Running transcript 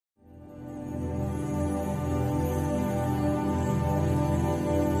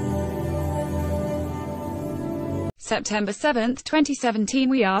September 7, 2017,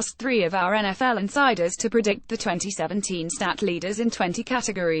 we asked 3 of our NFL insiders to predict the 2017 stat leaders in 20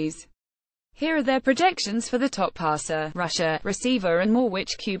 categories. Here are their projections for the top passer, rusher, receiver and more.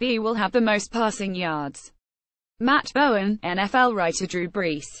 Which QB will have the most passing yards? Matt Bowen, NFL writer. Drew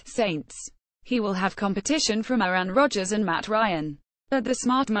Brees, Saints. He will have competition from Aaron Rodgers and Matt Ryan. But the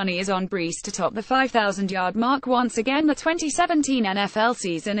smart money is on Brees to top the 5,000-yard mark once again. The 2017 NFL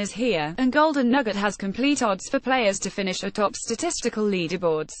season is here, and Golden Nugget has complete odds for players to finish atop statistical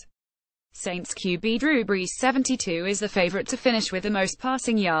leaderboards. Saints QB Drew Brees, 72, is the favorite to finish with the most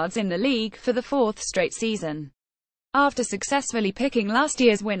passing yards in the league for the 4th straight season. After successfully picking last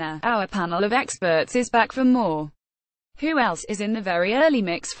year's winner, our panel of experts is back for more. Who else is in the very early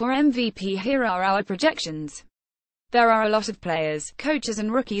mix for MVP? Here are our projections. There are a lot of players, coaches and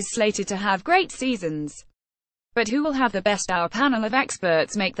rookies slated to have great seasons. But who will have the best? Our panel of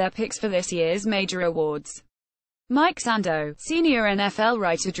experts make their picks for this year's major awards. Mike Sando, senior NFL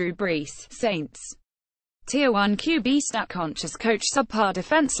writer. Drew Brees, Saints. Tier 1 QB, stat-conscious coach, subpar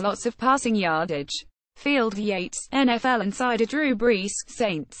defense, lots of passing yardage. Field Yates, NFL insider. Drew Brees,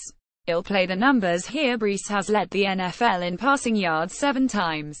 Saints. He'll play the numbers here. Brees has led the NFL in passing yards 7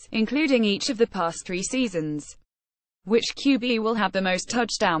 times, including each of the past 3 seasons. Which QB will have the most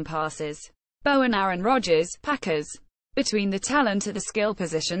touchdown passes? Bowen. Aaron Rodgers, Packers. Between the talent at the skill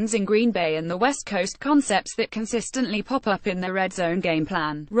positions in Green Bay and the West Coast concepts that consistently pop up in the red zone game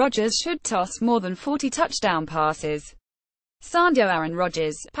plan, Rodgers should toss more than 40 touchdown passes. Sando. Aaron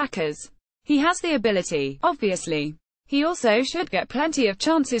Rodgers, Packers. He has the ability, obviously. He also should get plenty of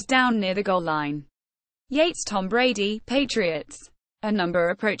chances down near the goal line. Yates. Tom Brady, Patriots. A number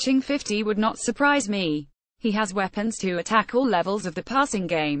approaching 50 would not surprise me. He has weapons to attack all levels of the passing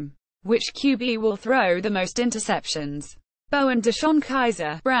game. Which QB will throw the most interceptions? Bowen. DeShone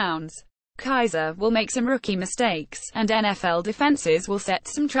Kizer, Browns. Kizer will make some rookie mistakes, and NFL defenses will set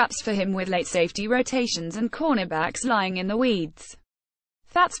some traps for him with late safety rotations and cornerbacks lying in the weeds.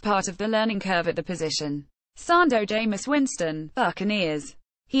 That's part of the learning curve at the position. Sando. Jameis Winston, Buccaneers.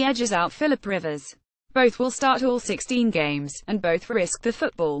 He edges out Philip Rivers. Both will start all 16 games, and both risk the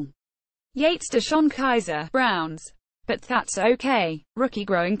football. Yates. DeShone Kizer, Browns. But that's okay. Rookie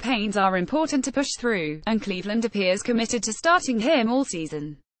growing pains are important to push through, and Cleveland appears committed to starting him all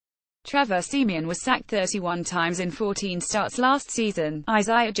season. Trevor Siemian was sacked 31 times in 14 starts last season.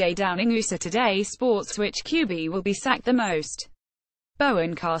 Isaiah J. Downing. USA Today Sports. Which QB will be sacked the most?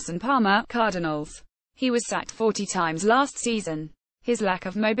 Bowen. Carson Palmer, Cardinals. He was sacked 40 times last season. His lack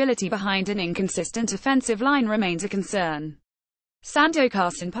of mobility behind an inconsistent offensive line remains a concern. Sando.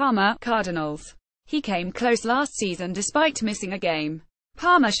 Carson Palmer, Cardinals. He came close last season despite missing a game.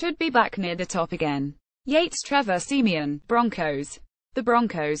 Palmer should be back near the top again. Yates. Trevor Siemian, Broncos. The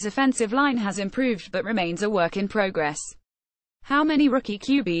Broncos' offensive line has improved but remains a work in progress. How many rookie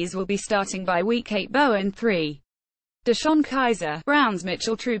QBs will be starting by Week 8? Bowen. 3. DeShone Kizer, Browns.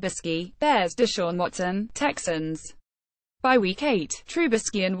 Mitchell Trubisky, Bears. Deshaun Watson, Texans. By Week 8,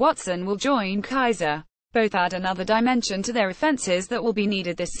 Trubisky and Watson will join Kizer. Both add another dimension to their offenses that will be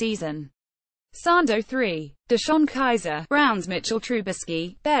needed this season. Sando. 3. DeShone Kizer, Browns. Mitchell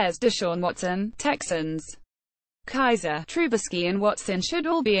Trubisky, Bears. Deshaun Watson, Texans. Kizer, Trubisky and Watson should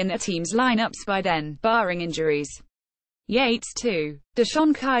all be in their team's lineups by then, barring injuries. Yates. 2.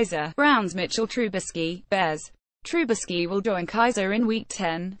 DeShone Kizer, Browns. Mitchell Trubisky, Bears. Trubisky will join Kizer in Week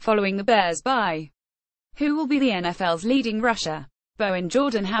 10, following the Bears' bye. Who will be the NFL's leading rusher? Bowen.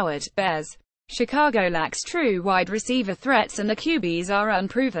 Jordan Howard, Bears. Chicago lacks true wide receiver threats and the QBs are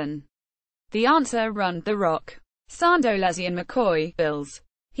unproven. The answer: Run the Rock. Sando. LeSean McCoy, Bills.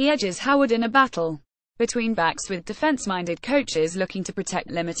 He edges Howard in a battle between backs with defense-minded coaches looking to protect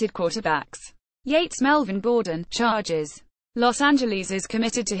limited quarterbacks. Yates. Melvin Gordon, Chargers. Los Angeles is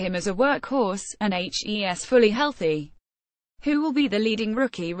committed to him as a workhorse, and he's fully healthy. Who will be the leading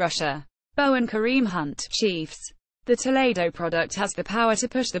rookie rusher? Bowen. Kareem Hunt, Chiefs. The Toledo product has the power to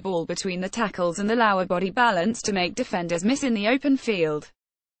push the ball between the tackles and the lower body balance to make defenders miss in the open field.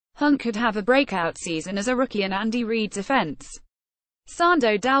 Hunt could have a breakout season as a rookie in Andy Reid's offense.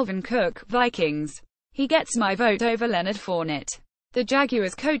 Sando. Dalvin Cook, Vikings. He gets my vote over Leonard Fournette. The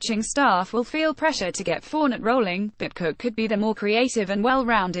Jaguars coaching staff will feel pressure to get Fournette rolling, but Cook could be the more creative and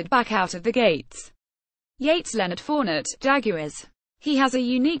well-rounded back out of the gates. Yates. Leonard Fournette, Jaguars. He has a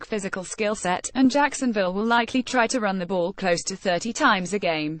unique physical skill set, and Jacksonville will likely try to run the ball close to 30 times a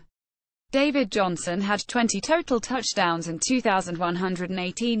game. David Johnson had 20 total touchdowns and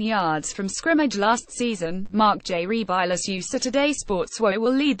 2,118 yards from scrimmage last season. Mark J. Rebilas, USA Today Sports. Woe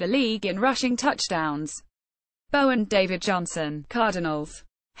will lead the league in rushing touchdowns. Bowen. David Johnson, Cardinals.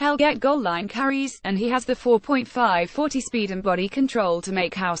 He'll get goal line carries, and he has the 4.540 speed and body control to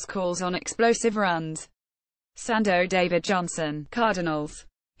make house calls on explosive runs. Sando David Johnson, Cardinals.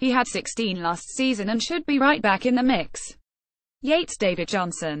 He had 16 last season and should be right back in the mix. Yates David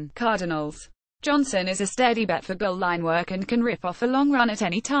Johnson, Cardinals. Johnson is a steady bet for goal line work and can rip off a long run at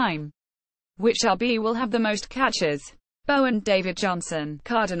any time. Which RB will have the most catches? Bowen David Johnson,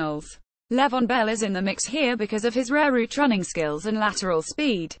 Cardinals. Le'Veon Bell is in the mix here because of his rare route running skills and lateral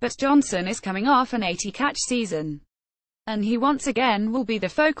speed, but Johnson is coming off an 80-catch season, and he once again will be the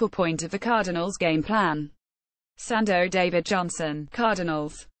focal point of the Cardinals' game plan. Sando David Johnson,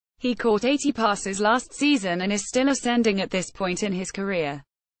 Cardinals. He caught 80 passes last season and is still ascending at this point in his career.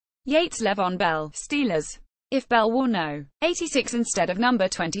 Yates Le'Veon Bell, Steelers. If Bell wore no 86 instead of number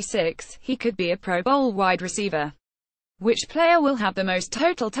 26, he could be a Pro Bowl wide receiver. Which player will have the most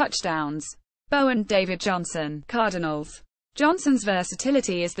total touchdowns? Bowen David Johnson, Cardinals. Johnson's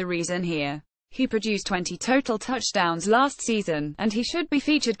versatility is the reason here. He produced 20 total touchdowns last season, and he should be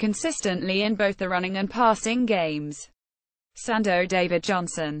featured consistently in both the running and passing games. Sando David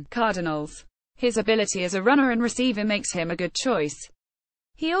Johnson, Cardinals. His ability as a runner and receiver makes him a good choice.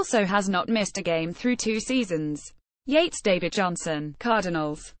 He also has not missed a game through 2 seasons. Yates David Johnson,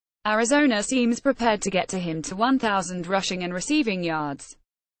 Cardinals. Arizona seems prepared to get to him to 1,000 rushing and receiving yards.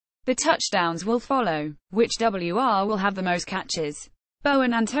 The touchdowns will follow. Which WR will have the most catches?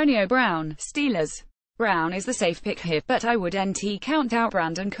 Bowen Antonio Brown, Steelers. Brown is the safe pick here, but I would count out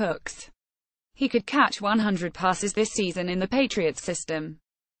Brandon Cooks. He could catch 100 passes this season in the Patriots system.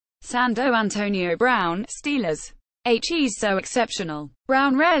 Sando Antonio Brown, Steelers. He's so exceptional.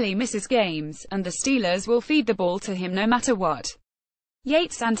 Brown rarely misses games, and the Steelers will feed the ball to him no matter what.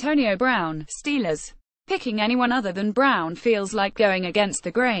 Yates Antonio Brown, Steelers. Picking anyone other than Brown feels like going against the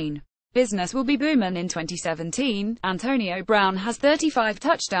grain. Business will be booming in 2017. Antonio Brown has 35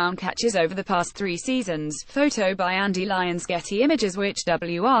 touchdown catches over the past 3 seasons. Photo by Andy Lyons. Getty Images. Which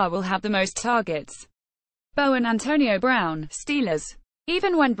WR will have the most targets? Bowen Antonio Brown, Steelers.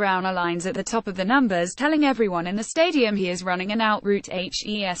 Even when Brown aligns at the top of the numbers, telling everyone in the stadium he is running an out route,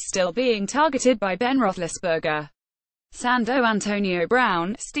 he's still being targeted by Ben Roethlisberger. Sando Antonio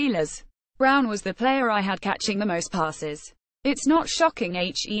Brown, Steelers. Brown was the player I had catching the most passes. It's not shocking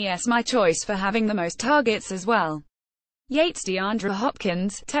he's my choice for having the most targets as well. Yates DeAndre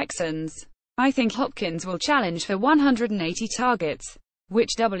Hopkins, Texans. I think Hopkins will challenge for 180 targets.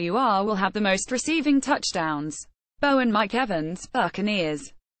 Which WR will have the most receiving touchdowns? Bowen Mike Evans,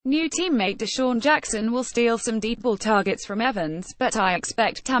 Buccaneers. New teammate Deshaun Jackson will steal some deep ball targets from Evans, but I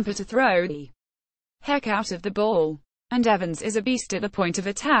expect Tampa to throw the heck out of the ball. And Evans is a beast at the point of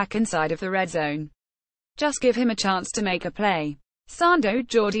attack inside of the red zone. Just give him a chance to make a play. Sando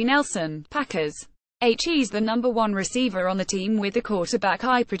Jordy Nelson, Packers. He's the number 1 receiver on the team with the quarterback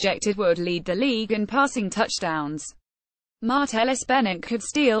I projected would lead the league in passing touchdowns. Martellus Bennett could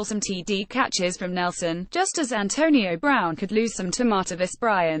steal some TD catches from Nelson, just as Antonio Brown could lose some to Martavis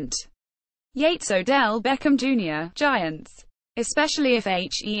Bryant. Yates Odell Beckham Jr., Giants. Especially if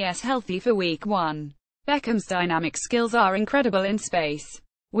he's healthy for Week 1. Beckham's dynamic skills are incredible in space.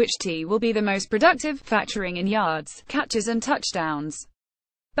 Which T will be the most productive, factoring in yards, catches and touchdowns?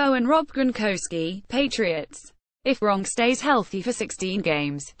 Bowen Rob Gronkowski, Patriots. If Gronk stays healthy for 16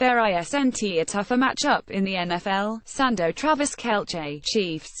 games, they're isn't a tougher matchup in the NFL. Sando Travis Kelce,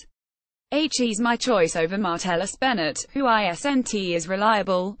 Chiefs. He's my choice over Martellus Bennett, who isn't is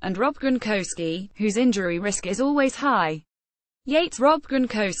reliable, and Rob Gronkowski, whose injury risk is always high. Yates Rob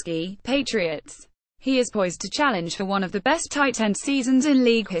Gronkowski, Patriots. He is poised to challenge for one of the best tight end seasons in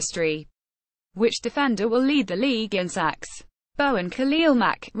league history. Which defender will lead the league in sacks? Bowen Khalil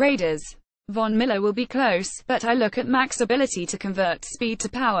Mack, Raiders. Von Miller will be close, but I look at Mack's ability to convert speed to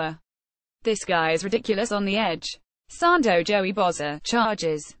power. This guy is ridiculous on the edge. Sando Joey Bosa,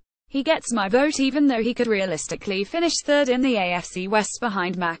 Chargers. He gets my vote even though he could realistically finish 3rd in the AFC West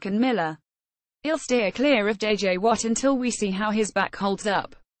behind Mack and Miller. He'll steer clear of JJ Watt until we see how his back holds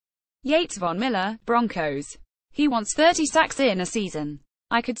up. Yates Von Miller, Broncos. He wants 30 sacks in a season.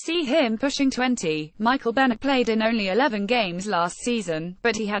 I could see him pushing 20. Michael Bennett played in only 11 games last season,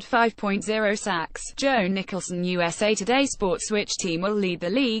 but he had 5.0 sacks. Joe Nicholson USA Today Sports. Which team will lead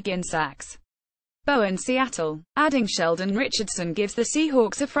the league in sacks? Bowen Seattle. Adding Sheldon Richardson gives the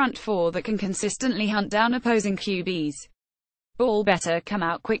Seahawks a front 4 that can consistently hunt down opposing QBs. Ball better come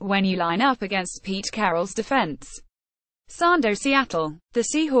out quick when you line up against Pete Carroll's defense. Sando Seattle. The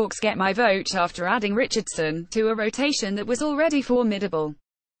Seahawks get my vote after adding Richardson to a rotation that was already formidable.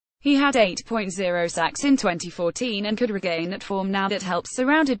 He had 8.0 sacks in 2014 and could regain that form now that helps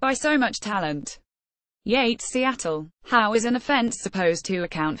surrounded by so much talent. Yates, Seattle. How is an offense supposed to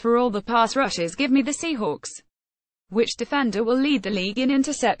account for all the pass rushes? Give me the Seahawks. Which defender will lead the league in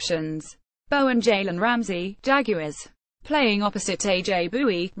interceptions? Bowen, Jalen Ramsey, Jaguars. Playing opposite A.J.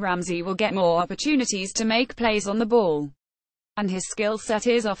 Bowie, Ramsey will get more opportunities to make plays on the ball, and his skill set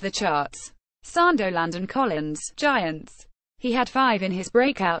is off the charts. Sando, Landon Collins, Giants. He had 5 in his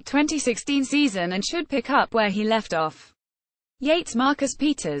breakout 2016 season and should pick up where he left off. Yates, Marcus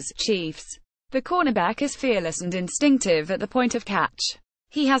Peters, Chiefs. The cornerback is fearless and instinctive at the point of catch.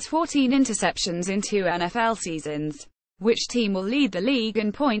 He has 14 interceptions in 2 NFL seasons. Which team will lead the league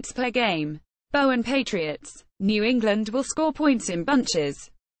in points per game? Bowen, Patriots. New England will score points in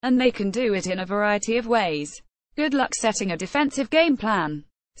bunches, and they can do it in a variety of ways. Good luck setting a defensive game plan.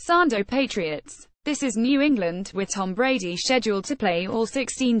 Sando, Patriots. This is New England, with Tom Brady scheduled to play all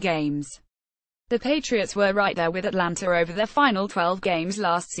 16 games. The Patriots were right there with Atlanta over their final 12 games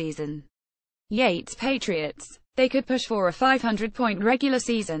last season. Yates, Patriots. They could push for a 500-point regular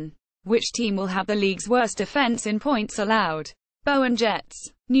season. Which team will have the league's worst defense in points allowed? Bowen,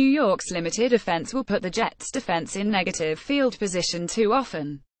 Jets. New York's limited offense will put the Jets' defense in negative field position too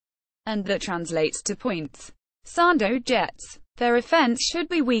often, and that translates to points. Sando, Jets. Their offense should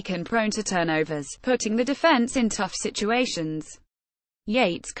be weak and prone to turnovers, putting the defense in tough situations.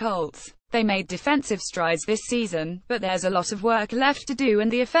 Yates, Colts. They made defensive strides this season, but there's a lot of work left to do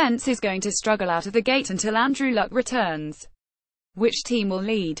and the offense is going to struggle out of the gate until Andrew Luck returns. Which team will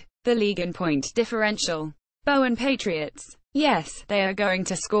lead the league in point differential? Bowen, Patriots. Yes, they are going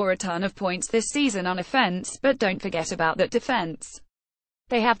to score a ton of points this season on offense, but don't forget about that defense.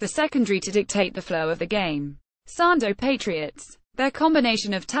 They have the secondary to dictate the flow of the game. Sando, Patriots. Their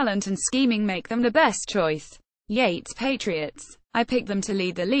combination of talent and scheming make them the best choice. Yates, Patriots. I picked them to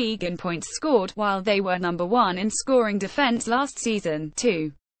lead the league in points scored, while they were number 1 in scoring defense last season,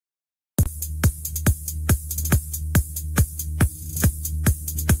 too.